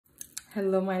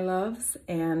Hello, my loves,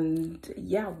 and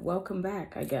yeah, welcome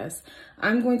back, I guess.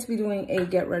 I'm going to be doing a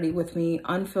get ready with me,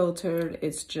 unfiltered.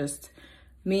 It's just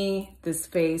me, this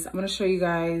face. I'm going to show you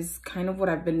guys kind of what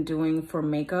I've been doing for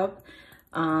makeup.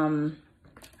 I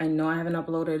know I haven't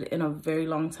uploaded in a very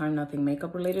long time, nothing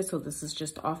makeup related, so this is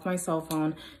just off my cell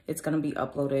phone. It's going to be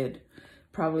uploaded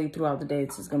probably throughout the day.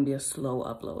 It's just going to be a slow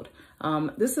upload.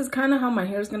 This is kind of how my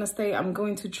hair is going to stay. I'm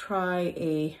going to try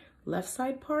a left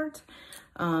side part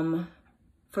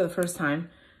for the first time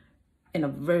in a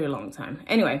very long time.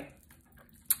 Anyway,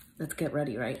 let's get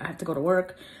ready, right? I have to go to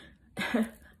work. I'm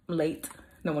late.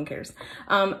 No one cares.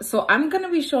 So I'm going to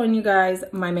be showing you guys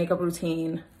my makeup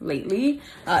routine lately,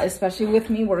 especially with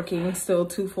me working still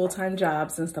 2 full-time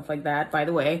jobs and stuff like that. By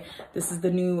the way, this is the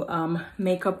new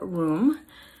makeup room.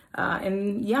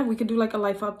 And yeah, we could do like a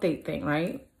life update thing,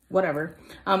 right? Whatever.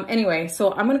 Anyway,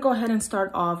 so I'm going to go ahead and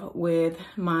start off with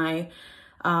my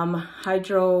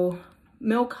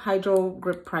Milk Hydro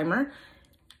Grip Primer.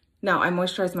 Now, I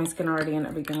moisturized my skin already and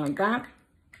everything like that.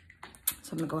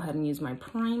 So I'm going to go ahead and use my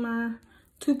primer.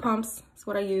 2 pumps is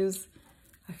what I use.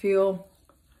 I feel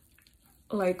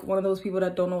like one of those people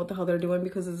that don't know what the hell they're doing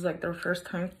because it's like their first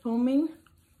time filming,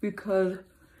 because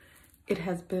it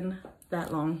has been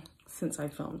that long since I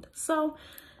filmed. So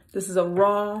this is a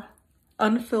raw,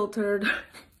 unfiltered,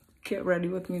 get ready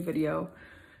with me video.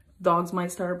 Dogs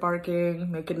might start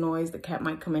barking, making noise. The cat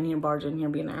might come in here, barge in here,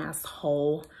 be an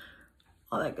asshole,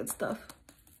 all that good stuff.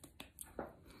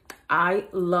 I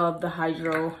love the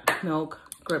Hydro Milk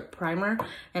Grip Primer,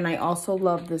 and I also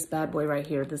love this bad boy right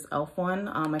here, this e.l.f. one.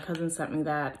 My cousin sent me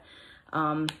that.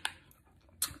 I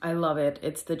love it.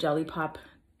 It's the Jelly Pop.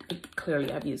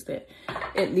 Clearly, I've used it.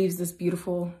 It leaves this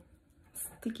beautiful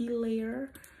sticky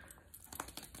layer.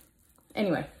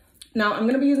 Anyway. Now, I'm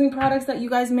going to be using products that you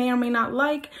guys may or may not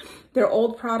like. They're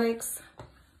old products.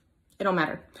 It don't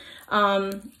matter. I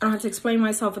don't have to explain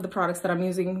myself with the products that I'm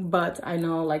using, but I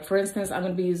know, like, for instance, I'm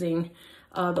going to be using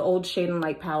the old Shade and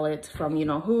Light palette from you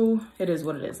know who. It is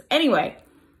what it is. Anyway,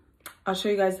 I'll show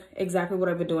you guys exactly what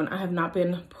I've been doing. I have not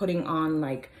been putting on,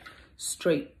 like,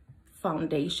 straight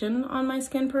foundation on my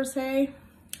skin, per se.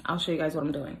 I'll show you guys what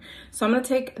I'm doing. So I'm going to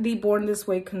take the Born This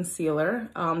Way concealer.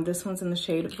 This one's in the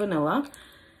shade Vanilla.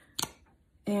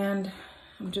 And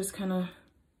I'm just kind of,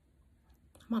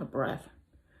 I'm out of breath.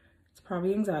 It's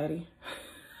probably anxiety.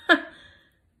 And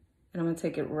I'm going to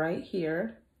take it right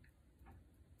here,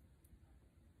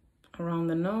 around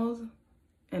the nose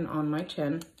and on my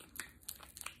chin.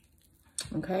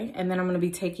 Okay, and then I'm going to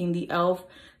be taking the e.l.f.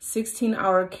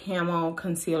 16-Hour Camo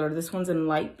Concealer. This one's in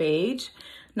light beige.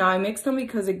 Now, I mixed them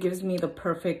because it gives me the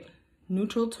perfect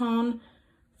neutral tone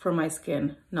for my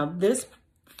skin. Now, this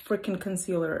freaking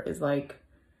concealer is like,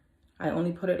 I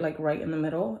only put it like right in the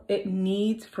middle. It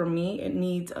needs, for me, it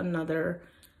needs another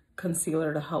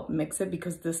concealer to help mix it,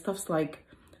 because this stuff's like,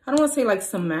 I don't want to say like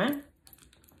cement,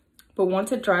 but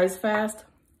once it dries fast,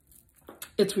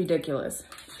 it's ridiculous.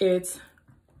 It's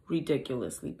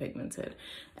ridiculously pigmented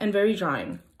and very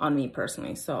drying on me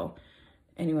personally. So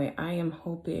anyway, I am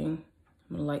hoping,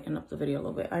 I'm gonna lighten up the video a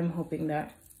little bit. I'm hoping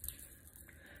that,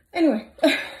 anyway.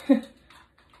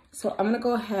 So I'm gonna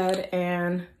go ahead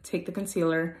and take the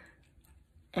concealer,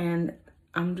 and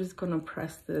I'm just gonna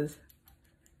press this.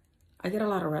 I get a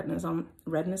lot of redness on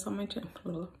my chin, a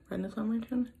little redness on my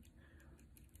chin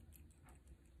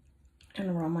and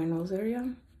around my nose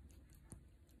area.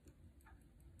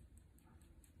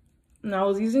 Now, I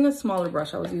was using a smaller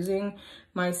brush. I was using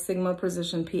my Sigma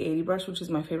Precision P80 brush, which is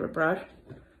my favorite brush,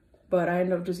 but I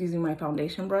ended up just using my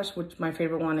foundation brush, which my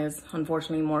favorite one is,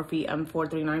 unfortunately, Morphe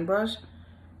M439 brush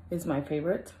is my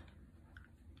favorite.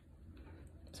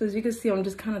 So as you can see, I'm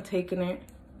just kind of taking it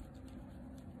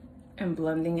and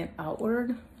blending it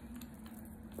outward.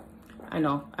 I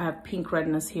know, I have pink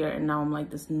redness here, and now I'm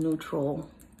like this neutral,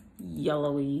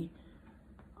 yellowy,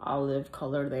 olive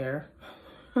color there.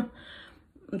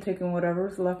 I'm taking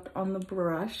whatever's left on the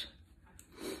brush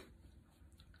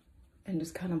and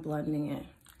just kind of blending it.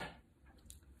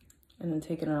 And then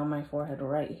taking it on my forehead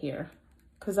right here,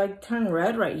 because I turn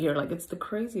red right here. Like, it's the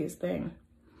craziest thing.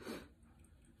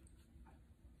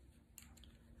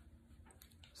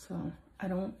 So I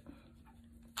don't,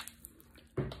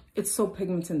 it's so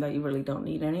pigmented that you really don't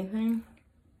need anything.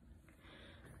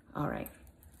 All right.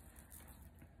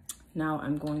 Now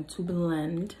I'm going to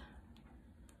blend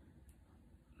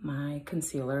my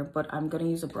concealer, but I'm going to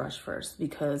use a brush first,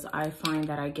 because I find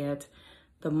that I get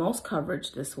the most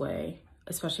coverage this way,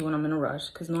 especially when I'm in a rush,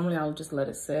 because normally I'll just let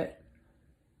it sit.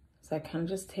 So I kind of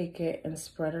just take it and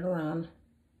spread it around.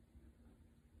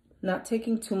 Not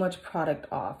taking too much product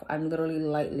off. I'm literally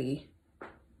lightly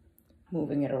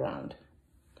moving it around.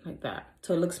 like that.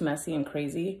 So it looks messy and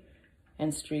crazy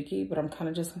and streaky, but I'm kind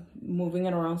of just moving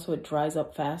it around so it dries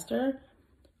up faster.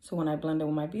 So when I blend it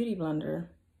with my beauty blender,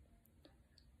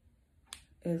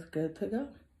 it's good to go.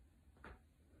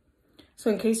 So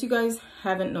in case you guys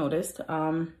haven't noticed,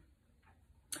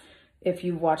 if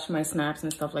you've watched my snaps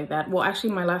and stuff like that, well,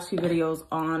 actually my last few videos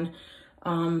on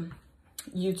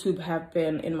YouTube have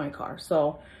been in my car.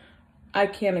 So I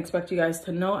can't expect you guys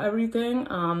to know everything,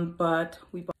 but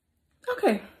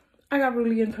okay, I got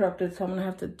really interrupted, so I'm gonna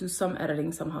have to do some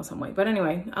editing somehow, some way. But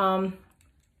anyway,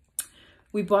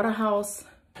 we bought a house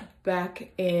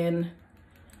back in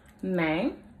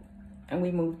May, and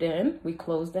we moved in. We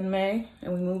closed in May,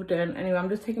 and we moved in. Anyway, I'm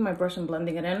just taking my brush and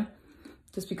blending it in,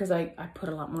 just because I put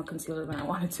a lot more concealer than I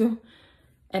wanted to.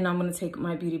 And I'm gonna take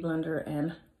my beauty blender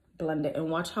and blend it, and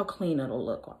watch how clean it'll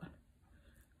look on.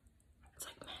 It's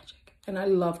like magic. And I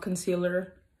love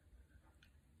concealer,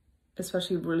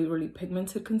 especially really, really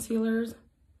pigmented concealers,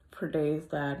 for days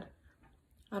that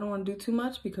I don't want to do too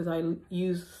much because I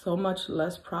use so much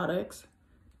less products.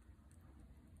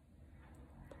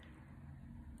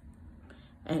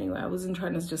 Anyway, I wasn't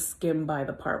trying to just skim by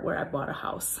the part where I bought a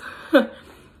house.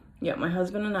 Yeah, my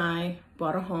husband and I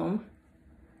bought a home,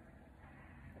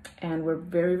 and we're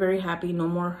very, very happy. No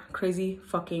more crazy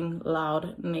fucking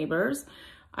loud neighbors.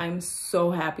 I'm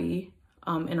so happy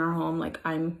in our home. Like,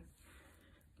 I'm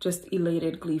just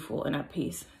elated, gleeful, and at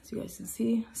peace. So you guys can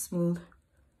see, smooth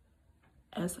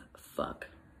as fuck.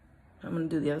 I'm gonna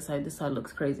do the other side. This side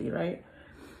looks crazy, right?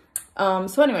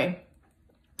 So anyway,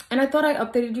 and I thought I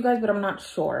updated you guys, but I'm not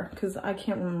sure because I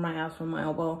can't remember my ass from my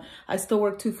elbow. I still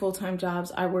work 2 full-time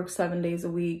jobs. I work 7 days a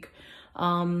week.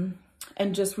 And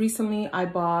just recently I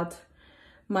bought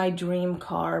my dream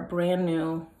car, brand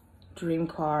new dream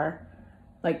car,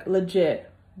 like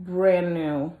legit brand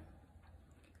new.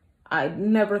 I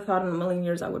never thought in a million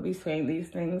years I would be saying these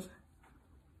things.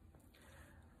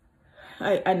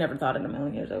 I never thought in a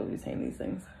million years I would be saying these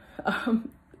things.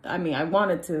 I mean, I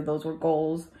wanted to. Those were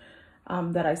goals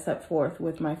that I set forth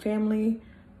with my family.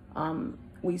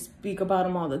 We speak about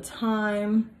them all the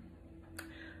time.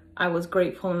 I was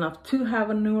grateful enough to have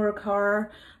a newer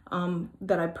car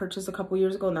that I purchased a couple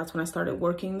years ago, and that's when I started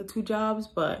working the 2 jobs.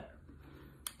 But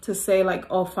to say like,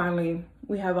 oh, finally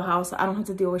we have a house, I don't have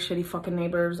to deal with shitty fucking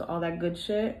neighbors, all that good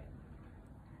shit.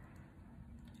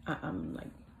 I'm like,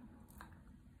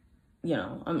 you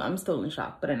know, I'm still in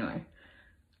shock. But anyway,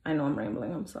 I know I'm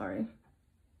rambling, I'm sorry.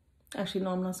 Actually,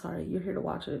 no, I'm not sorry. You're here to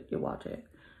watch it, you watch it.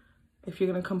 If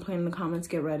you're gonna complain in the comments,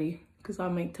 get ready, because I'll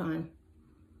make time.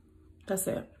 That's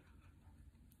it.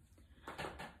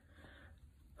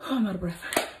 Oh, I'm out of breath.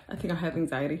 I think I have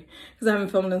anxiety because I haven't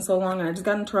filmed in so long, and I just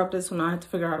got interrupted, so now I have to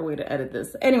figure out a way to edit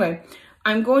this. Anyway,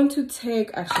 I'm going to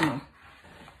take, actually no,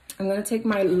 I'm gonna take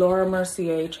my Laura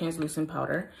Mercier translucent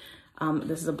powder.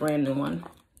 This is a brand new one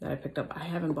that I picked up. I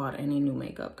haven't bought any new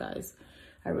makeup, guys.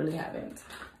 I really haven't.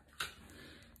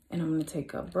 And I'm gonna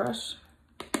take a brush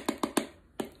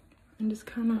and just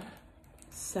kind of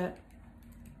set.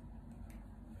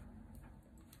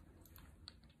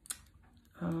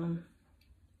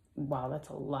 Wow, that's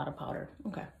a lot of powder.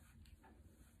 Okay.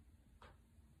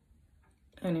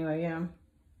 Anyway, yeah.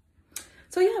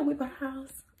 So yeah, we bought a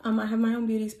house. I have my own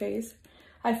beauty space.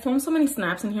 I filmed so many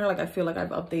snaps in here, like I feel like I've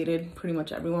updated pretty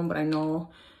much everyone, but I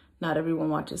know not everyone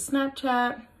watches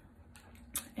Snapchat,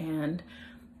 and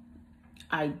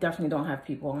I definitely don't have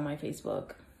people on my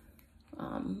Facebook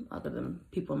other than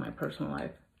people in my personal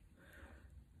life.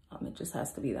 It just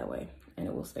has to be that way, and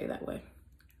it will stay that way.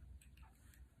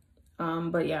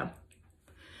 But yeah,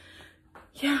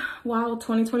 wow,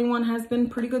 2021 has been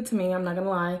pretty good to me, I'm not gonna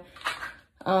lie.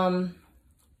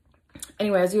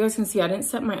 Anyway, as you guys can see, I didn't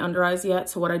set my under eyes yet,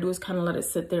 so what I do is kind of let it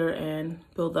sit there and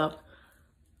build up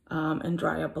and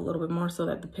dry up a little bit more so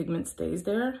that the pigment stays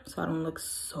there, so I don't look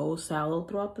so sallow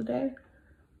throughout the day.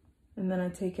 And then I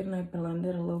take it and I blend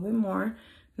it a little bit more.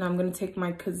 Now I'm gonna take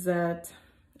my Kazette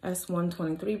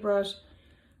S123 brush,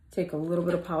 take a little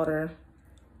bit of powder,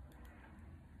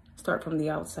 start from the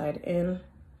outside in,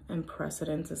 and press it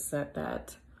in to set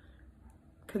that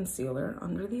concealer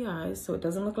under the eyes so it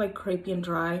doesn't look like crepey and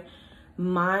dry.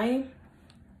 My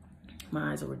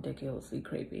eyes are ridiculously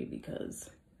crepey because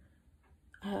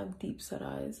I have deep set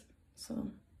eyes,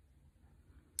 so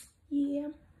yeah.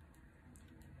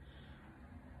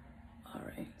 All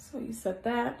right, so you set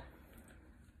that.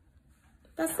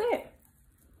 That's it.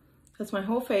 That's my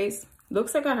whole face.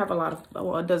 Looks like I have a lot of,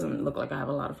 well, it doesn't look like I have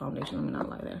a lot of foundation. Let me not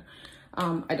lie there.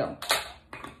 I don't.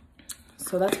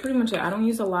 So that's pretty much it. I don't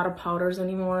use a lot of powders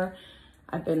anymore.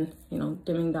 I've been, you know,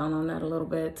 dimming down on that a little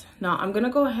bit. Now I'm gonna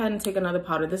go ahead and take another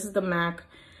powder. This is the MAC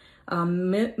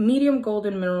Medium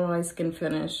golden mineralized skin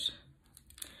finish.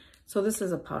 So this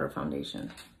is a powder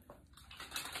foundation.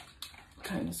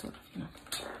 Kind of, sort of, you know.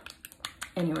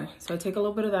 Anyway, so I take a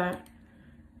little bit of that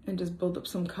and just build up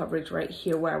some coverage right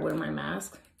here where I wear my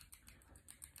mask.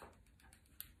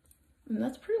 And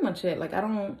that's pretty much it. Like, I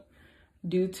don't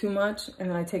do too much, and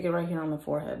then I take it right here on the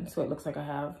forehead so it looks like I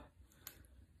have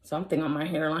something on my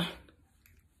hairline.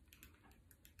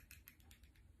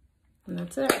 And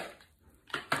that's it.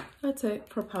 That's it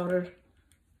for powder.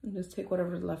 And just take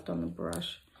whatever's left on the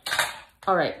brush.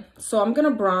 All right, so I'm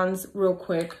gonna bronze real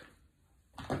quick.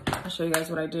 I'll show you guys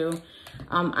what I do.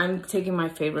 I'm taking my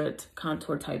favorite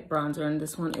contour type bronzer, and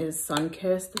this one is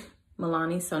Sunkissed,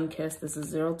 Milani Sunkissed. This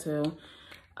is 02.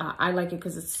 I like it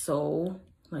because it's so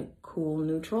like cool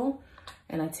neutral.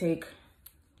 And I take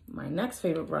my next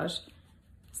favorite brush.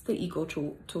 It's the Eco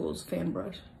Tools fan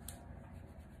brush.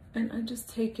 And I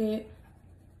just take it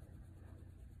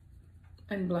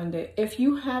and blend it. If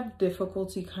you have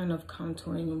difficulty kind of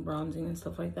contouring and bronzing and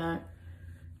stuff like that,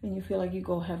 and you feel like you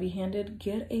go heavy-handed,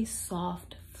 get a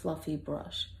soft, fluffy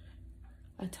brush.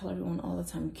 I tell everyone all the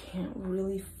time, you can't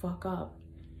really fuck up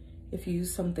if you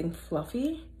use something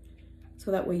fluffy,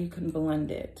 so that way you can blend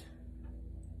it.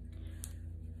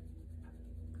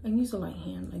 And use a light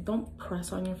hand. Like, don't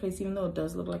press on your face, even though it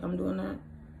does look like I'm doing that,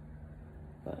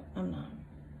 but I'm not.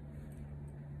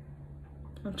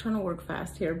 I'm trying to work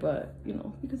fast here, but you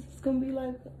know, because it's gonna be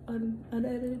like an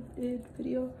unedited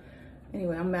video.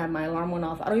 Anyway, I'm mad my alarm went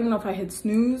off. I don't even know if I hit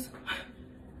snooze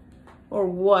or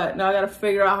what. Now I gotta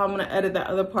figure out how I'm gonna edit that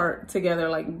other part together,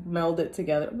 like meld it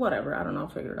together. Whatever, I don't know, I'll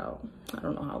figure it out. I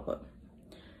don't know how, but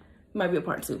it might be a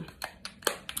part 2.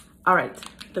 All right,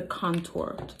 the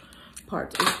contour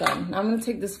part is done. Now I'm gonna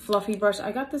take this fluffy brush.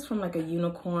 I got this from like a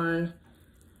unicorn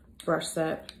brush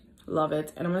set. Love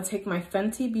it. And I'm gonna take my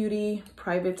Fenty Beauty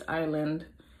Private Island.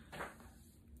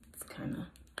 It's kind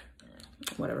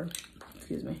of whatever,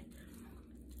 excuse me.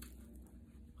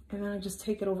 And then I just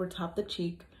take it over top the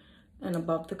cheek and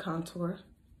above the contour.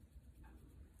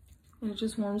 And it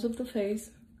just warms up the face.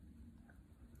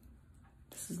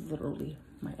 This is literally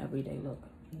my everyday look,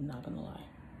 I'm not gonna lie.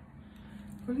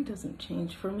 It really doesn't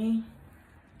change for me,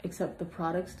 except the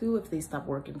products do if they stop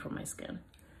working for my skin.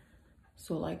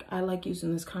 So like, I like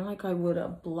using this kind of like I would a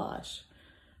blush,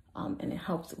 and it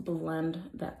helps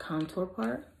blend that contour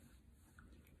part.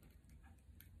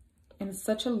 And it's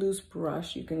such a loose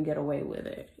brush, you can get away with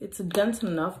it. It's a dense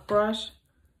enough brush,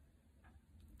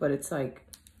 but it's like,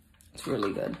 it's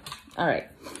really good. All right,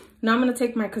 now I'm gonna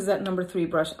take my Cosette number 3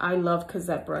 brush. I love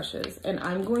Cosette brushes. And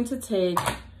I'm going to take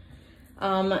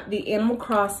the Animal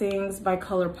Crossings by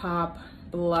ColourPop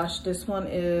blush. This one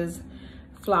is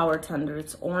Flower Tender.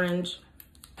 It's orange.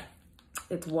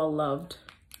 It's well loved.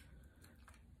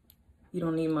 You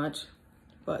don't need much,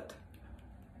 but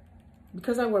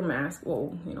because I wear masks,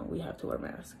 well, you know, we have to wear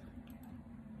masks.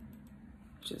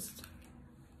 Just,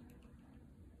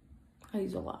 I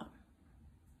use a lot.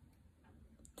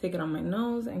 Take it on my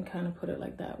nose and kind of put it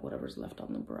like that, whatever's left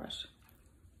on the brush.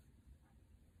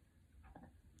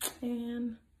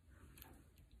 And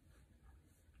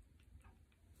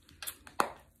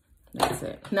that's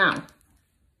it. Now,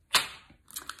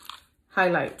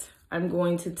 highlight. I'm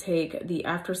going to take the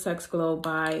After Sex Glow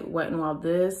by Wet n Wild.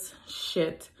 This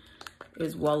shit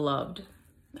is well loved.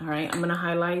 All right, I'm gonna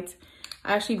highlight.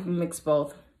 I actually mix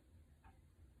both.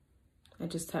 I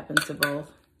just tap into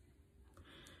both.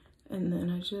 And then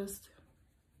I just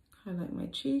highlight my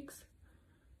cheeks,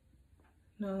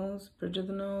 nose, bridge of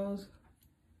the nose,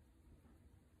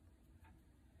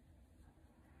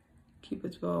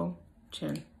 Cupid's bow,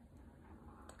 chin.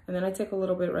 And then I take a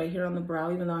little bit right here on the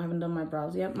brow, even though I haven't done my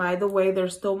brows yet. By the way, they're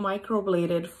still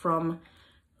microbladed from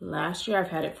last year. I've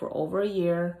had it for over a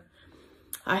year.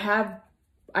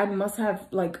 I must have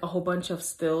like a whole bunch of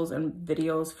stills and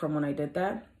videos from when I did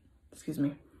that. Excuse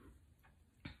me.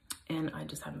 And I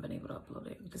just haven't been able to upload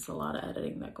it. There's a lot of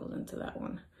editing that goes into that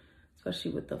one,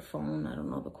 especially with the phone. I don't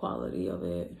know the quality of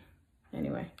it.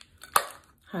 Anyway,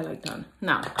 highlight done.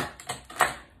 Now,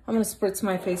 I'm gonna spritz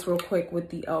my face real quick with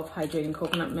the e.l.f. Hydrating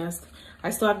Coconut Mist. I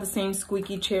still have the same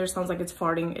squeaky chair. Sounds like it's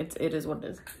farting. It is what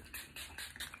it is.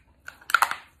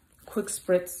 Quick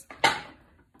spritz.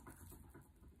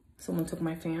 Someone took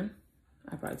my fan.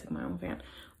 I probably took my own fan.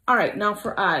 All right, now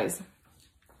for eyes.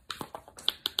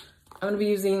 I'm gonna be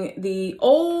using the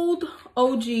old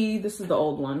OG, this is the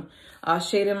old one,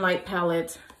 Shade and Light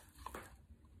palette.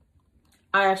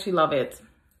 I actually love it.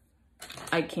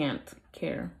 I can't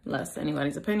care less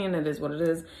anybody's opinion. It is what it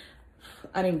is.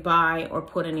 I didn't buy or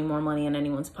put any more money in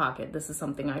anyone's pocket. This is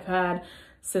something I've had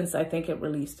since I think it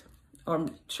released. or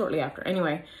shortly after.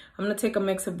 Anyway, I'm gonna take a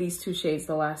mix of these two shades,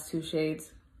 the last two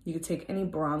shades. You could take any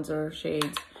bronzer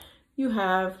shades you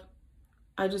have.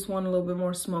 I just want a little bit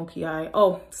more smoky eye.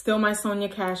 Oh, still my Sonia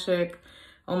Kashuk.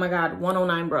 Oh my God,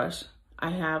 109 brush. I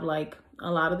have like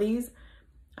a lot of these.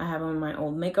 I have them in my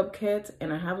old makeup kit,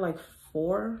 and I have like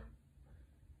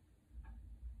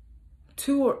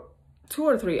two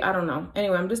or three, I don't know.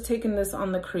 Anyway, I'm just taking this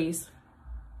on the crease,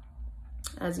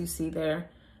 as you see there,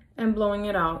 and blowing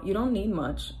it out. You don't need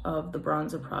much of the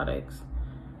bronzer products,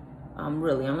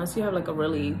 really, unless you have like a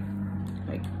really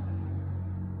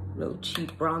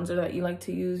cheap bronzer that you like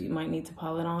to use. You might need to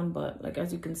pile it on, but like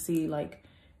as you can see, like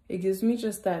it gives me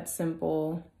just that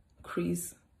simple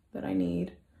crease that I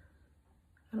need.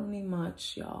 I don't need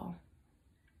much, y'all.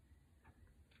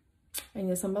 And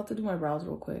yes, I'm about to do my brows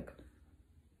real quick.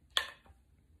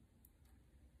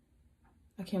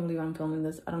 I can't believe I'm filming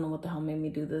this. I don't know what the hell made me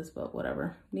do this, but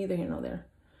whatever. Neither here nor there.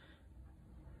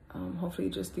 Hopefully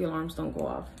just the alarms don't go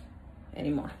off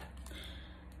anymore.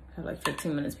 I have like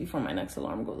 15 minutes before my next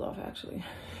alarm goes off, actually.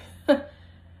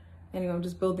 Anyway, I'm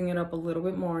just building it up a little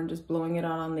bit more and just blowing it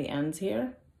out on the ends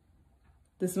here.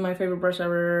 This is my favorite brush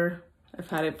ever. I've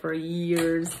had it for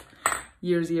years.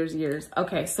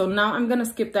 Okay, so now I'm gonna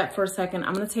skip that for a second.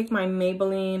 I'm gonna take my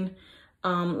Maybelline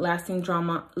Lasting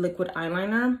Drama liquid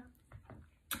eyeliner.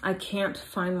 I can't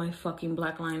find my fucking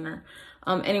black liner.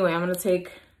 Anyway, I'm gonna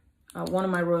take one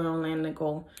of my Royal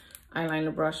Langnickel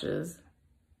eyeliner brushes,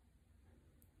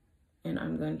 and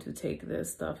I'm going to take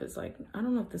this stuff. It's like, I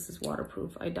don't know if this is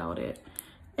waterproof. I doubt it.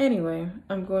 Anyway,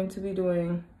 I'm going to be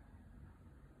doing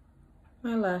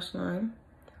my lash line.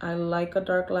 I like a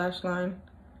dark lash line.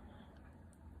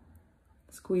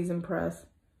 Squeeze and press.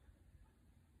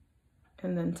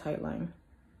 And then tight line.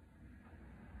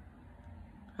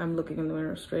 I'm looking in the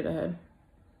mirror straight ahead.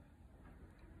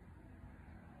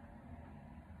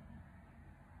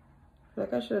 I feel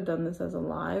like I should have done this as a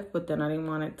live, but then I didn't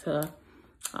want it to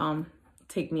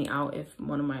take me out if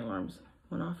one of my alarms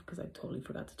went off, because I totally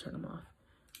forgot to turn them off.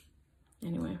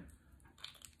 Anyway,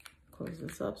 close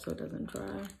this up so it doesn't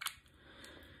dry.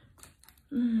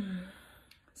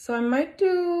 So I might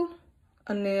do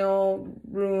a nail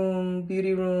room,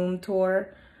 beauty room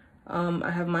tour. I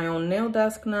have my own nail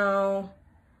desk now.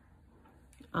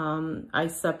 I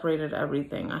separated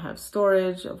everything. I have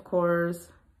storage, of course.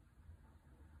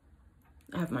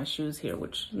 I have my shoes here,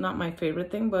 which not my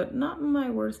favorite thing, but not my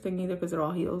worst thing either, because they're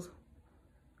all heels.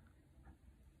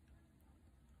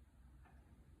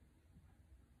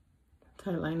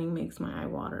 Tight lining makes my eye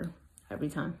water every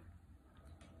time.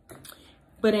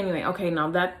 But anyway, okay, now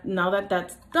that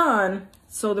that's done,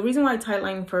 so the reason why I tight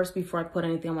line first before I put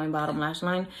anything on my bottom lash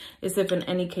line is if in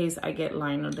any case I get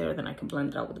liner there, then I can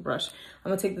blend it out with a brush.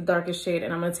 I'm gonna take the darkest shade,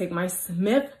 and I'm gonna take my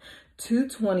Smith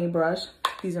 220 brush.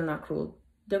 These are not cruel.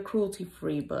 They're cruelty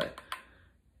free, but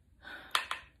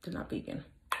they're not vegan.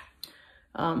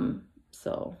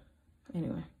 So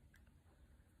anyway,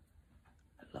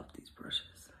 I love these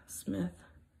brushes. Smith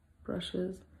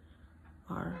brushes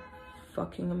are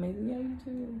fucking amazing. Yeah, you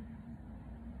too.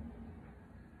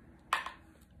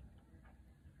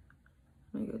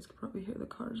 You guys can probably hear the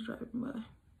cars driving by.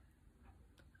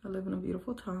 I live in a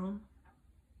beautiful town.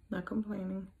 Not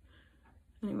complaining.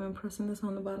 Anyway, I'm pressing this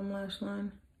on the bottom lash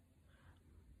line.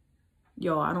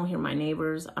 Yo, I don't hear my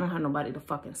neighbors. I don't have nobody to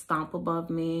fucking stomp above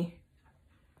me.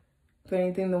 If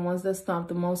anything, the ones that stomp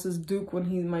the most is Duke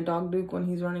my dog Duke when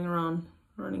he's running around,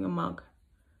 running amok.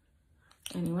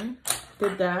 Anyway,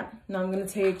 did that. Now I'm gonna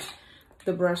take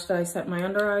the brush that I set my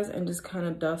under eyes and just kind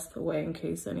of dust away in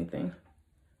case anything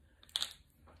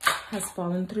has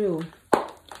fallen through.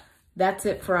 That's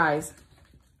it for eyes.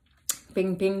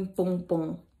 Bing, bing, boom,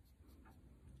 boom.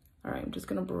 All right, I'm just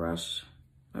gonna brush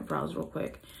my brows real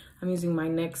quick. I'm using my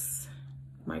NYX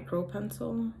micro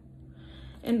pencil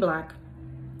in black.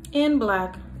 In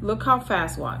black. Look how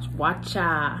fast,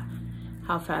 watcha,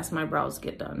 how fast my brows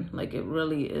get done. Like, it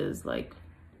really is like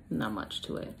not much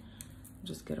to it.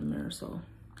 Just get a mirror so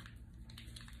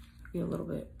be a little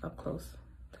bit up close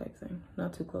type thing.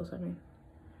 Not too close, I mean.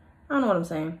 I don't know what I'm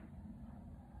saying.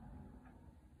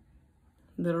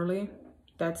 Literally,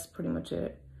 that's pretty much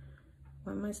it.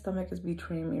 Why my stomach is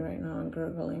betraying me right now and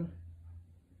gurgling.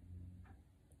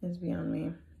 Is beyond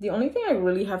me. The only thing I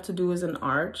really have to do is an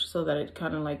arch so that it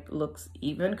kind of like looks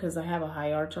even, because I have a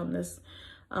high arch on this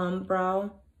brow.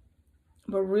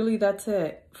 But really that's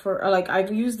it. For like,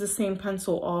 I've used the same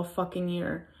pencil all fucking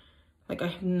year. Like, I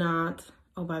have not.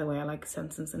 Oh, by the way, I like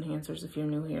Sentence Enhancers if you're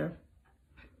new here.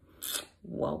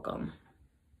 Welcome.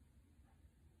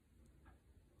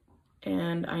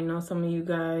 And I know some of you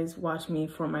guys watch me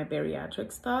for my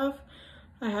bariatric stuff.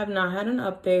 I have not had an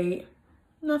update.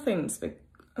 Nothing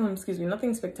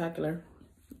nothing spectacular.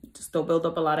 Still build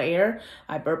up a lot of air.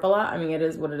 I burp a lot. I mean, it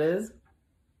is what it is.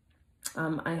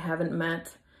 I haven't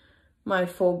met my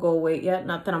full goal weight yet.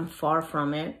 Not that I'm far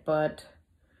from it, but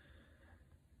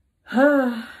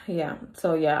yeah.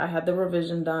 So yeah, I had the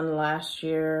revision done last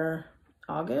year,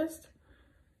 August,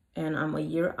 and I'm a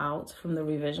year out from the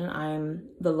revision. I'm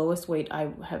the lowest weight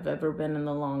I have ever been in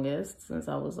the longest since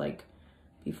I was like,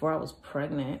 before I was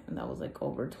pregnant, and that was like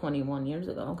over 21 years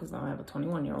ago, because now I have a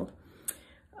 21-year-old.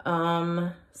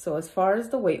 So as far as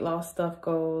the weight loss stuff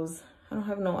goes, I don't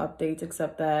have no updates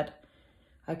except that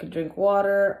I could drink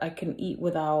water. I can eat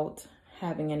without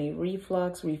having any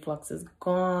reflux. Reflux is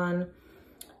gone.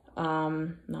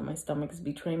 Now my stomach is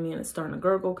betraying me and it's starting to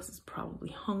gurgle because it's probably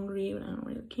hungry, but I don't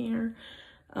really care.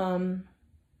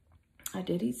 I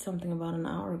did eat something about an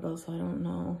hour ago, so I don't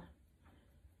know.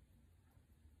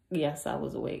 Yes, I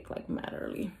was awake like mad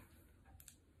early.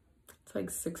 It's like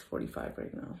 6:45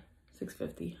 right now.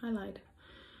 6:50. I lied.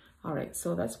 All right,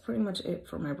 so that's pretty much it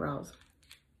for my brows.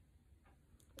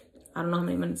 I don't know how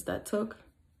many minutes that took,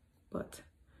 but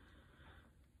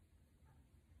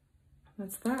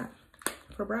that's that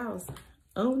for brows.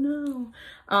 Oh no.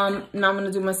 Now I'm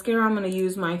gonna do mascara. I'm gonna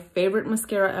use my favorite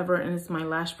mascara ever, and it's my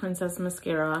Lash Princess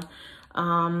mascara.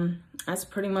 That's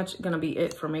pretty much gonna be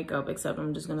it for makeup, except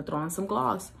I'm just gonna throw on some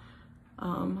gloss.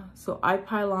 So I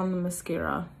pile on the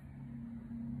mascara.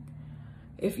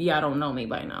 If y'all don't know me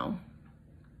by now,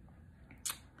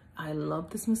 I love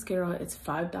this mascara. It's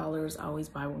 $5. I always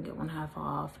buy one, get one half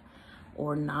off,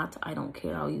 or not. I don't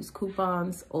care. I'll use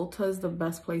coupons. Ulta is the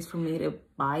best place for me to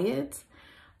buy it.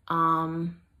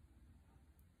 And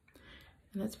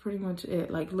that's pretty much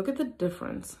it. Like, look at the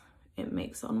difference it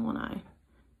makes on one eye.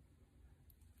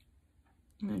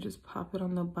 And I just pop it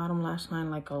on the bottom lash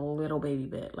line like a little baby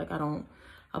bit. Like, I don't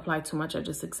apply too much. I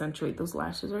just accentuate those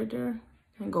lashes right there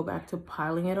and go back to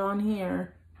piling it on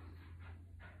here.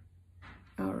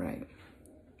 All right.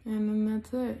 And then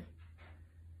that's it.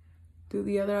 Do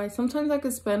the other eye. Sometimes I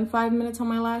could spend 5 minutes on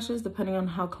my lashes depending on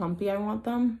how clumpy I want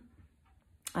them.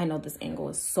 I know this angle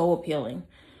is so appealing.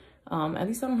 At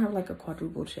least I don't have like a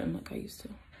quadruple chin like I used to.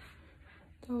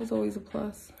 That was always a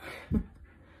plus.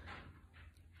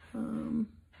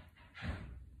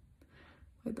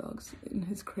 My dog's in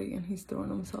his crate and he's throwing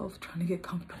himself, trying to get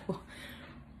comfortable.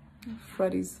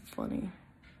 Freddy's funny.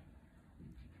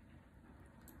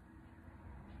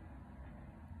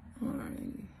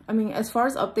 Alrighty. I mean, as far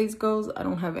as updates goes, I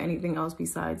don't have anything else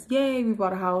besides, yay, we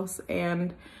bought a house,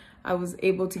 and I was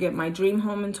able to get my dream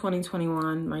home in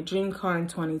 2021, my dream car in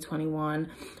 2021.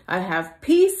 I have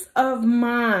peace of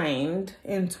mind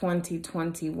in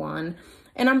 2021.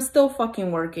 And I'm still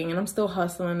fucking working, and I'm still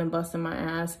hustling and busting my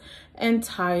ass and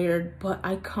tired, but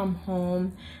I come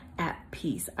home at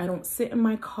peace. I don't sit in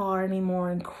my car anymore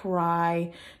and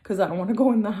cry because I don't want to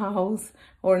go in the house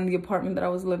or in the apartment that I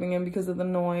was living in because of the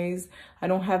noise. I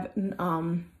don't have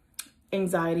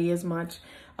anxiety as much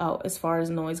as far as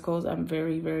noise goes. I'm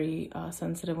very, very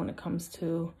sensitive when it comes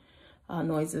to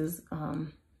noises.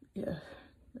 Yeah,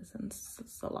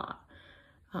 it's a lot.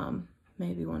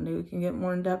 Maybe one day we can get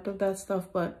more in depth of that stuff,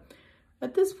 but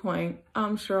at this point,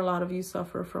 I'm sure a lot of you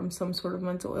suffer from some sort of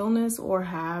mental illness or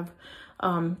have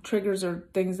triggers or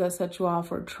things that set you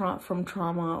off or from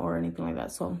trauma or anything like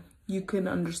that. So you can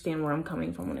understand where I'm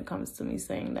coming from when it comes to me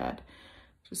saying that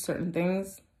just certain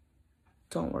things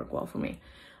don't work well for me.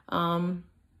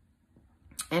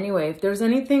 Anyway, if there's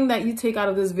anything that you take out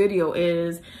of this video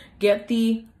is get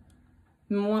the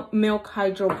Milk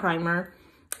Hydro Primer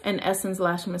and Essence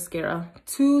Lash Mascara.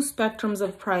 2 spectrums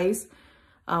of price.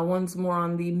 One's more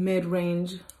on the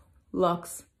mid-range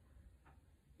luxe,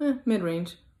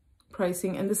 mid-range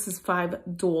pricing, and this is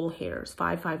 5 dual hairs,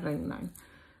 $5.99.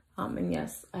 And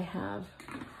yes, I have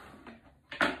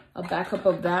a backup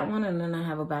of that one, and then I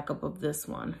have a backup of this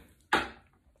one.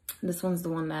 This one's the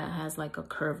one that has like a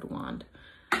curved wand.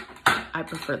 I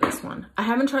prefer this one. I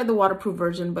haven't tried the waterproof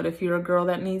version, but if you're a girl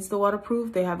that needs the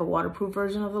waterproof, they have a waterproof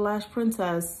version of the Lash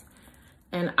Princess.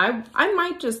 And I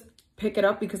might just pick it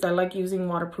up because I like using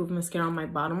waterproof mascara on my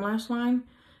bottom lash line,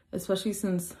 especially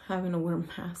since having to wear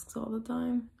masks all the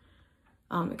time.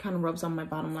 It kind of rubs on my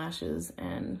bottom lashes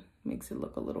and makes it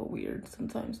look a little weird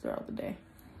sometimes throughout the day.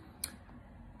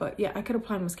 But yeah, I could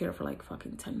apply mascara for like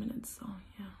fucking 10 minutes. So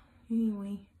yeah,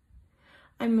 anyway.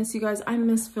 I miss you guys. I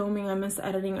miss filming. I miss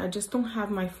editing. I just don't have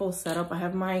my full setup. I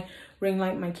have my ring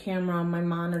light, my camera, my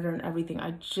monitor, and everything.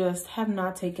 I just have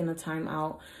not taken the time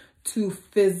out to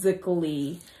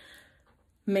physically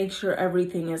make sure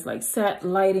everything is like set,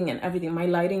 lighting and everything. My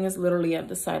lighting is literally at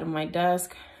the side of my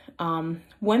desk.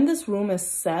 when this room is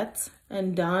set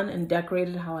and done and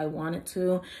decorated how I want it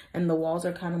to, and the walls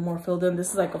are kind of more filled in,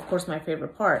 this is like, of course, my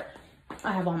favorite part.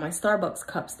 I have all my Starbucks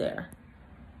cups there.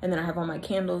 And then I have all my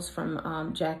candles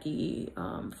from Jackie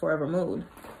Forever Mood.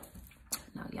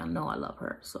 Now, y'all know I love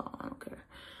her, so I don't care.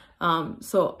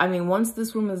 So, I mean, once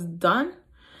this room is done,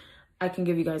 I can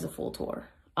give you guys a full tour.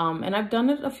 And I've done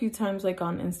it a few times, like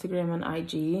on Instagram and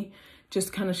IG,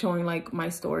 just kind of showing like my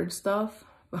storage stuff.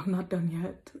 But I'm not done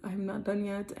yet. I'm not done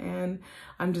yet. And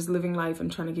I'm just living life and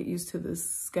trying to get used to this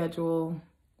schedule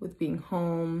with being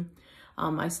home.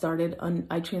 I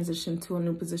transitioned to a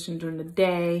new position during the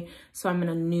day. So I'm in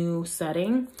a new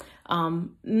setting.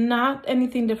 Not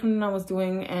anything different than I was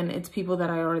doing. And it's people that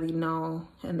I already know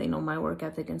and they know my work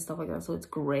ethic and stuff like that. So it's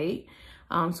great.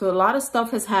 So a lot of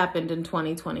stuff has happened in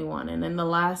 2021. And in the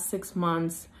last 6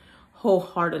 months,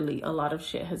 wholeheartedly, a lot of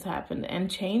shit has happened and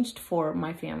changed for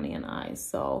my family and I.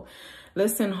 So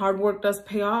listen, hard work does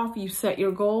pay off. You set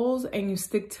your goals and you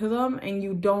stick to them, and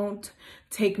you don't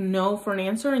take no for an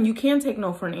answer. And you can take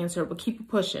no for an answer, but keep it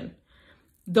pushing.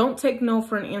 Don't take no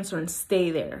for an answer and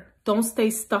stay there. Don't stay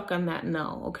stuck on that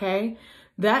no, okay?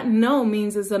 That no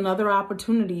means it's another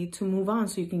opportunity to move on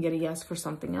so you can get a yes for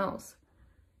something else.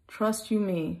 Trust you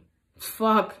me.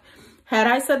 Fuck. Had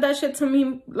I said that shit to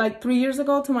me like 3 years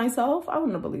ago to myself, I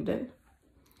wouldn't have believed it.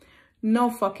 No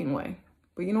fucking way.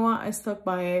 But you know what? I stuck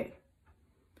by it.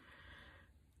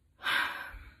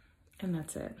 And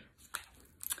that's it.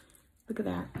 Look at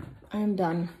that. I am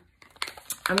done.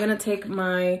 I'm going to take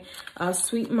my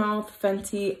Sweet Mouth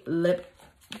Fenty Lip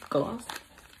Gloss.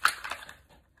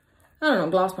 I don't know,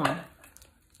 Gloss Bomb.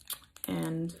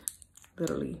 And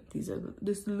literally,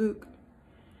 this look.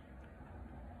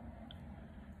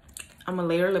 I'm gonna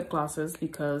layer lip glosses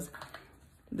because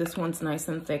this one's nice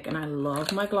and thick and I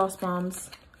love my gloss bombs,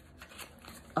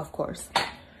 of course.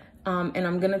 And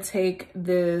I'm gonna take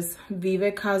this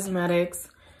Vive Cosmetics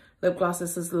lip gloss.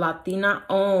 This is Latina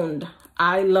owned.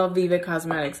 I love Vive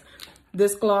Cosmetics.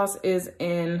 This gloss is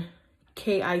in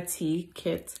KIT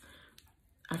Kit.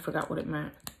 I forgot what it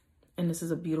meant. And this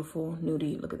is a beautiful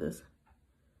nudie. Look at this.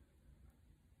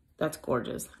 That's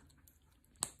gorgeous.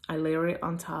 I layer it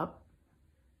on top.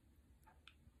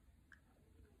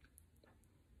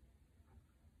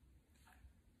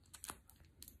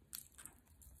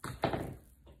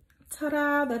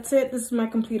 Ta-da, that's it. This is my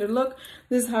completed look.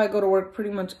 This is how I go to work pretty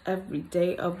much every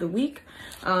day of the week.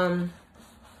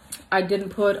 I didn't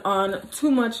put on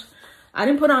too much. I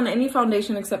didn't put on any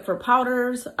foundation except for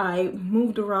powders. I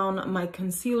moved around my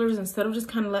concealers instead of just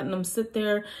kind of letting them sit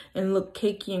there and look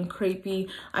cakey and crepey.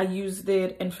 I used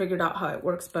it and figured out how it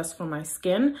works best for my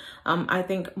skin. I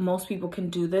think most people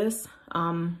can do this.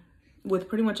 With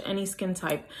pretty much any skin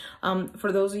type.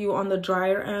 For those of you on the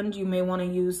drier end, you may want to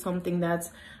use something that's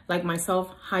like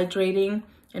myself, hydrating,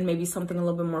 and maybe something a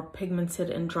little bit more pigmented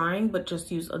and drying, but just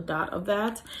use a dot of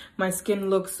that. My skin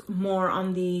looks more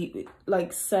on the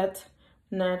like set,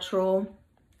 natural,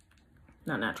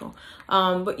 not natural,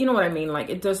 but you know what I mean? Like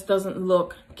it just doesn't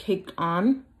look caked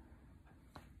on.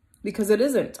 Because it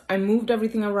isn't. I moved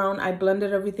everything around. I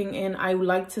blended everything in. I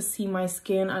like to see my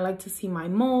skin. I like to see my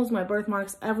moles, my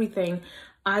birthmarks, everything.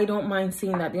 I don't mind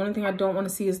seeing that. The only thing I don't want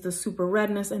to see is the super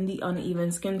redness and the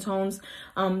uneven skin tones.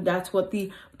 That's what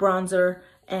the bronzer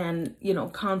and, you know,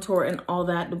 contour and all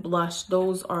that, the blush,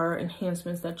 those are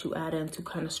enhancements that you add in to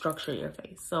kind of structure your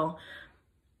face. So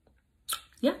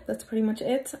yeah, that's pretty much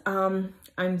it.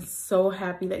 I'm so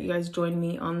happy that you guys joined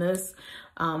me on this.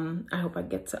 I hope I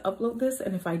get to upload this.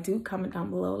 And if I do, comment down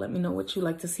below. Let me know what you'd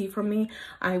like to see from me.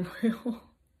 I will.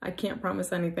 I can't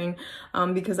promise anything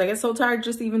because I get so tired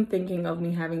just even thinking of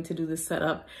me having to do this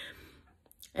setup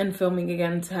and filming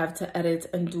again, to have to edit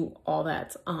and do all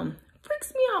that.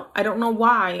 Freaks me out. I don't know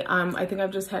why. I think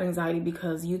I've just had anxiety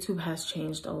because YouTube has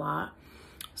changed a lot.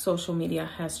 Social media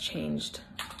has changed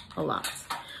a lot.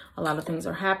 A lot of things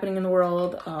are happening in the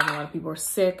world. A lot of people are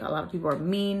sick. A lot of people are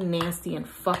mean, nasty, and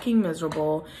fucking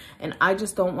miserable. And I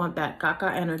just don't want that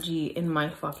caca energy in my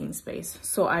fucking space.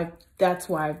 So that's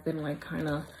why I've been like kind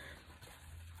of,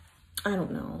 I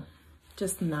don't know,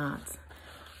 just not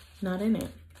in it.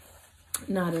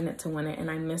 Not in it to win it. And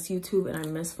I miss YouTube and I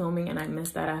miss filming and I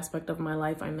miss that aspect of my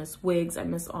life. I miss wigs. I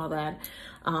miss all that.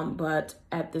 But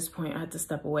at this point, I had to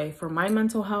step away for my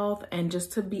mental health and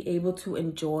just to be able to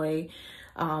enjoy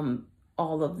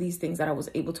all of these things that I was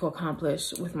able to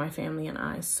accomplish with my family and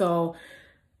I. So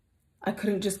I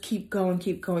couldn't just keep going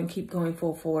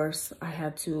full force. I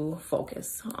had to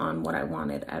focus on what I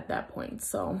wanted at that point.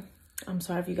 So I'm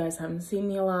sorry if you guys haven't seen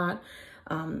me a lot.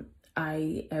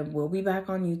 I will be back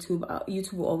on YouTube.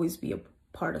 YouTube will always be a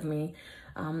part of me.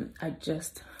 I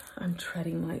just I'm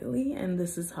treading lightly, and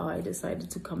this is how I decided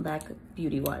to come back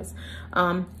beauty-wise.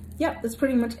 Yeah, that's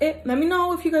pretty much it. Let me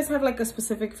know if you guys have like a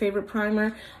specific favorite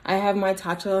primer. I have my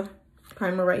Tatcha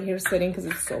primer right here sitting because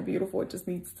it's so beautiful. It just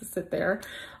needs to sit there.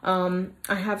 I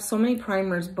have so many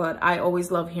primers, but I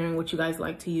always love hearing what you guys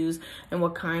like to use and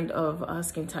what kind of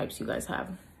skin types you guys have.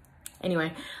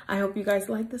 Anyway, I hope you guys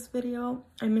like this video.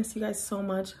 I miss you guys so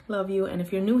much. Love you. And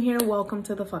if you're new here, welcome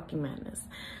to the fucking madness.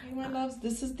 Hey, my loves,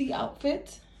 this is the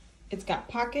outfit. It's got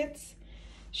pockets.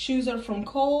 Shoes are from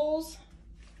Kohl's.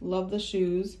 Love the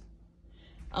shoes.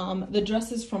 The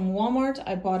dress is from Walmart.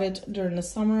 I bought it during the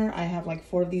summer. I have like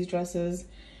 4 of these dresses.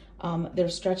 They're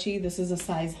stretchy. This is a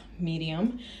size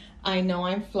medium. I know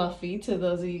I'm fluffy, to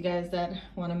those of you guys that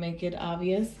want to make it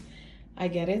obvious. I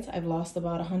get it. I've lost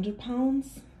about 100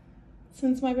 pounds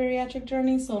since my bariatric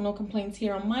journey, so no complaints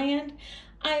here on my end.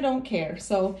 I don't care.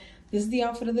 So this is the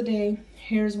outfit of the day.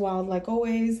 Hair's wild like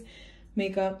always.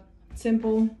 Makeup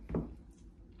simple.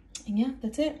 And yeah,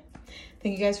 that's it.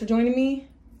 Thank you guys for joining me.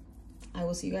 I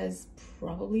will see you guys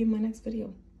probably in my next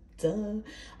video. Duh.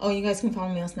 Oh, you guys can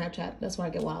follow me on Snapchat. That's where I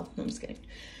get wild. No, I'm just kidding.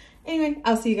 Anyway,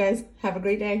 I'll see you guys. Have a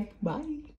great day. Bye.